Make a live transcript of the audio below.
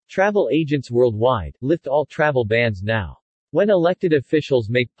Travel agents worldwide, lift all travel bans now. When elected officials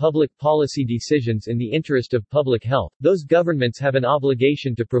make public policy decisions in the interest of public health, those governments have an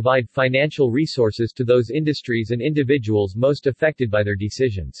obligation to provide financial resources to those industries and individuals most affected by their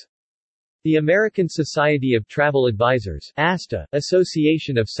decisions. The American Society of Travel Advisors (ASTA),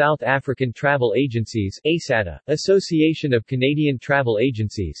 Association of South African Travel Agencies (ASATA), Association of Canadian Travel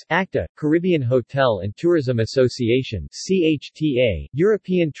Agencies (ACTA), Caribbean Hotel and Tourism Association (CHTA),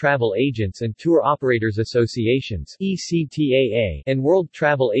 European Travel Agents and Tour Operators Associations (ECTAA), and World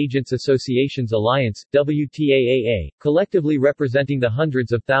Travel Agents Associations Alliance (WTAAA), collectively representing the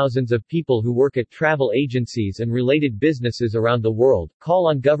hundreds of thousands of people who work at travel agencies and related businesses around the world, call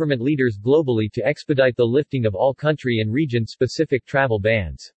on government leaders globally to expedite the lifting of all country and region-specific travel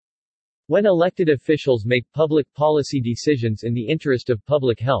bans. When elected officials make public policy decisions in the interest of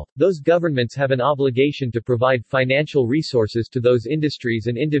public health, those governments have an obligation to provide financial resources to those industries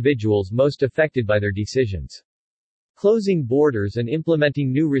and individuals most affected by their decisions. Closing borders and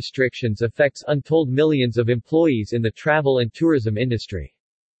implementing new restrictions affects untold millions of employees in the travel and tourism industry.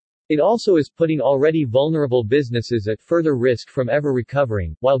 It also is putting already vulnerable businesses at further risk from ever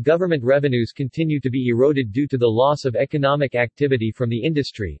recovering, while government revenues continue to be eroded due to the loss of economic activity from the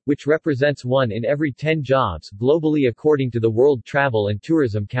industry, which represents 1 in every 10 jobs globally according to the World Travel and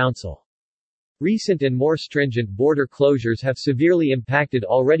Tourism Council. Recent and more stringent border closures have severely impacted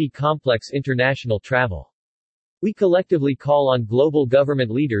already complex international travel. We collectively call on global government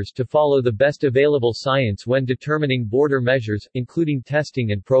leaders to follow the best available science when determining border measures, including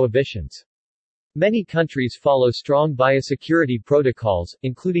testing and prohibitions. Many countries follow strong biosecurity protocols,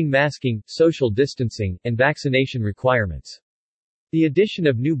 including masking, social distancing, and vaccination requirements. The addition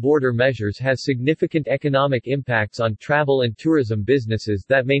of new border measures has significant economic impacts on travel and tourism businesses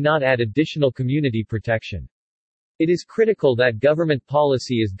that may not add additional community protection. It is critical that government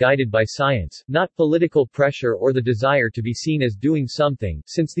policy is guided by science, not political pressure or the desire to be seen as doing something,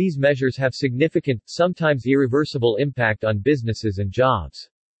 since these measures have significant, sometimes irreversible impact on businesses and jobs.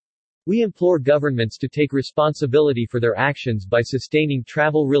 We implore governments to take responsibility for their actions by sustaining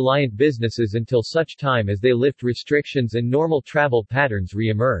travel-reliant businesses until such time as they lift restrictions and normal travel patterns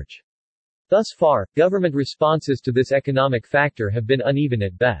re-emerge. Thus far, government responses to this economic factor have been uneven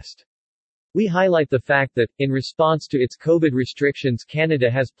at best. We highlight the fact that, in response to its COVID restrictions, Canada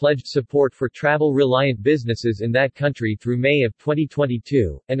has pledged support for travel-reliant businesses in that country through May of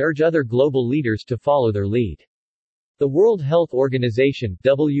 2022, and urge other global leaders to follow their lead. The World Health Organization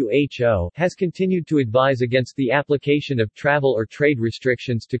 (WHO) has continued to advise against the application of travel or trade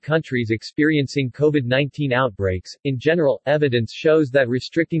restrictions to countries experiencing COVID-19 outbreaks. In general, evidence shows that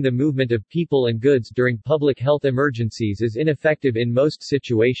restricting the movement of people and goods during public health emergencies is ineffective in most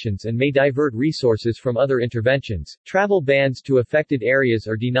situations and may divert resources from other interventions. Travel bans to affected areas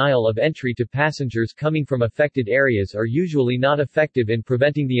or denial of entry to passengers coming from affected areas are usually not effective in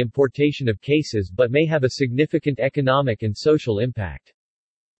preventing the importation of cases but may have a significant economic and social impact.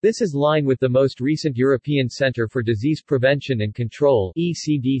 This is in line with the most recent European Centre for Disease Prevention and Control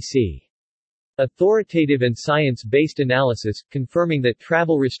 (ECDC) authoritative and science-based analysis, confirming that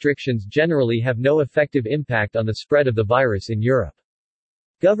travel restrictions generally have no effective impact on the spread of the virus in Europe.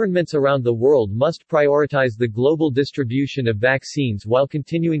 Governments around the world must prioritize the global distribution of vaccines while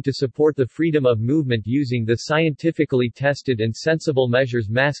continuing to support the freedom of movement using the scientifically tested and sensible measures: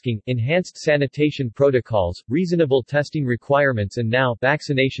 masking, enhanced sanitation protocols, reasonable testing requirements and now,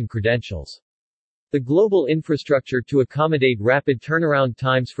 vaccination credentials. The global infrastructure to accommodate rapid turnaround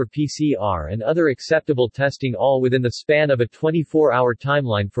times for PCR and other acceptable testing, all within the span of a 24-hour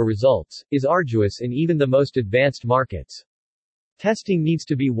timeline for results, is arduous in even the most advanced markets. Testing needs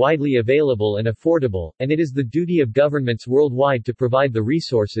to be widely available and affordable, and it is the duty of governments worldwide to provide the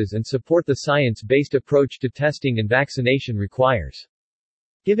resources and support the science-based approach to testing and vaccination requires.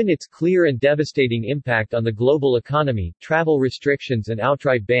 Given its clear and devastating impact on the global economy, travel restrictions and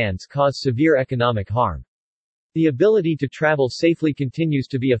outright bans cause severe economic harm. The ability to travel safely continues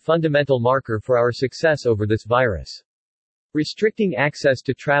to be a fundamental marker for our success over this virus. Restricting access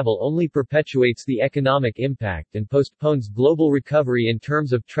to travel only perpetuates the economic impact and postpones global recovery in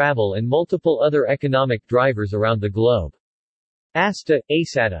terms of travel and multiple other economic drivers around the globe. ASTA,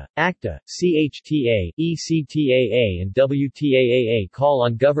 ASATA, ACTA, CHTA, ECTAA and WTAAA call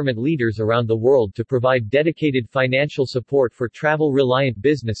on government leaders around the world to provide dedicated financial support for travel-reliant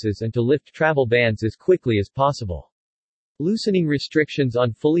businesses and to lift travel bans as quickly as possible. Loosening restrictions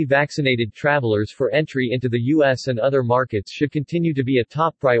on fully vaccinated travelers for entry into the U.S. and other markets should continue to be a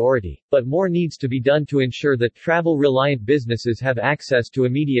top priority, but more needs to be done to ensure that travel-reliant businesses have access to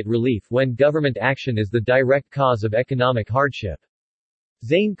immediate relief when government action is the direct cause of economic hardship.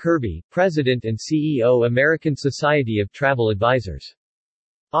 Zane Kirby, President and CEO, American Society of Travel Advisors.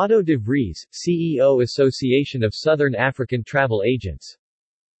 Otto de Vries, CEO, Association of Southern African Travel Agents.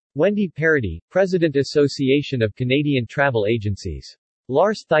 Wendy Parody, President, Association of Canadian Travel Agencies.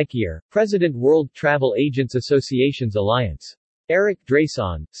 Lars Theikier, President, World Travel Agents Associations Alliance. Eric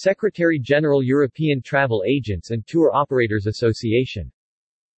Drayson, Secretary-General, European Travel Agents and Tour Operators Association.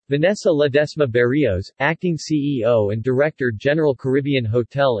 Vanessa Ledesma Berrios, Acting CEO and Director General, Caribbean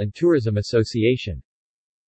Hotel and Tourism Association.